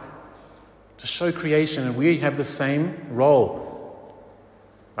like, to show creation, and we have the same role.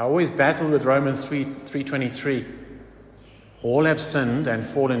 I always battle with Romans 3:23. All have sinned and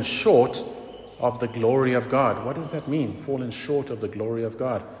fallen short of the glory of God. What does that mean, fallen short of the glory of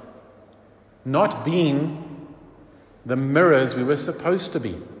God? Not being the mirrors we were supposed to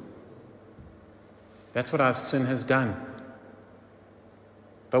be. That's what our sin has done.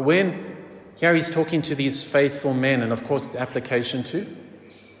 But when here he's talking to these faithful men, and of course the application to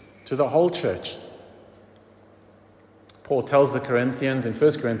the whole church. Paul tells the Corinthians in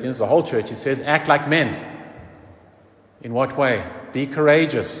 1 Corinthians, the whole church, he says, act like men. In what way? Be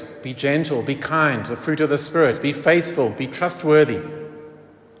courageous, be gentle, be kind, the fruit of the Spirit, be faithful, be trustworthy,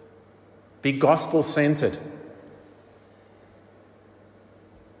 be gospel-centered.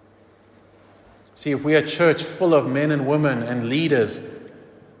 See, if we are a church full of men and women and leaders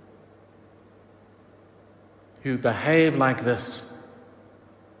who behave like this,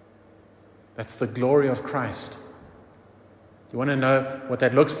 that's the glory of Christ. You want to know what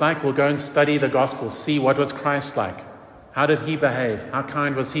that looks like? We'll go and study the Gospels, see what was Christ like. How did he behave? How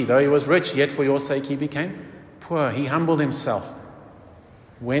kind was he? Though he was rich, yet for your sake he became poor. He humbled himself,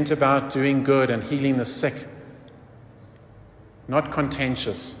 went about doing good and healing the sick. Not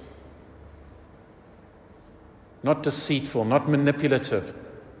contentious, not deceitful, not manipulative,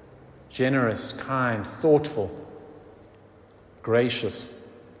 generous, kind, thoughtful, gracious.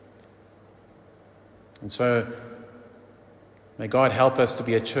 And so, may God help us to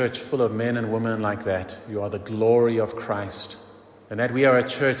be a church full of men and women like that. You are the glory of Christ. And that we are a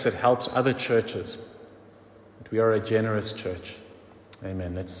church that helps other churches. That we are a generous church.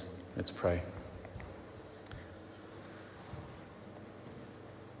 Amen. Let's pray.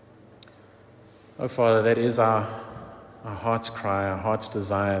 Oh, Father, that is our heart's cry, our heart's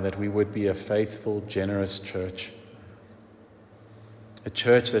desire, that we would be a faithful, generous church. A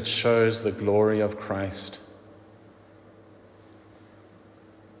church that shows the glory of Christ,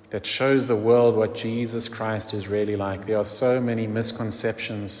 that shows the world what Jesus Christ is really like. There are so many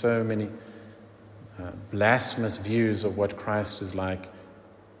misconceptions, so many blasphemous views of what Christ is like.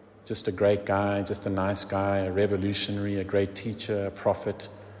 Just a great guy, just a nice guy, a revolutionary, a great teacher, a prophet,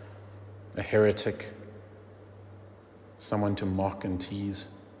 a heretic, someone to mock and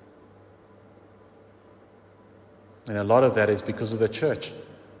tease. And a lot of that is because of the church,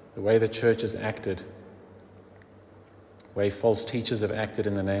 the way the church has acted, the way false teachers have acted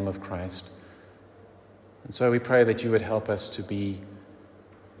in the name of Christ. And so we pray that you would help us to be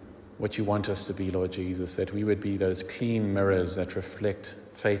what you want us to be, Lord Jesus, that we would be those clean mirrors that reflect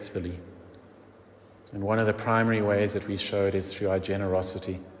faithfully. And one of the primary ways that we show it is through our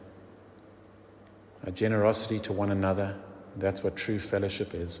generosity to one another. That's what true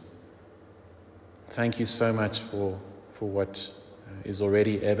fellowship is. Thank you so much for what is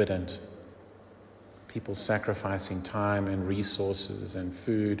already evident. People sacrificing time and resources and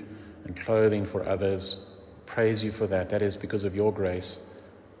food and clothing for others. Praise you for that. That is because of your grace.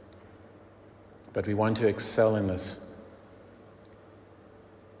 But we want to excel in this.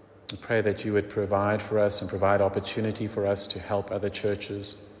 We pray that you would provide for us and provide opportunity for us to help other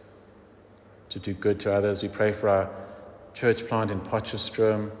churches, to do good to others. We pray for our church plant in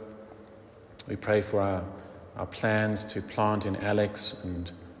Potchefstroom. We pray for our plans to plant in Alex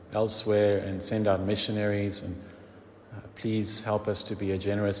and elsewhere and send out missionaries. And please help us to be a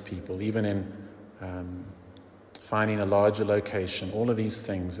generous people, even in finding a larger location. All of these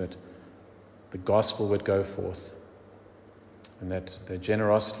things, that the gospel would go forth and that the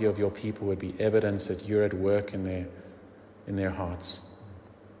generosity of your people would be evidence that you're at work in their hearts.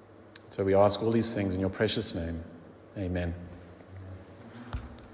 So we ask all these things in your precious name. Amen.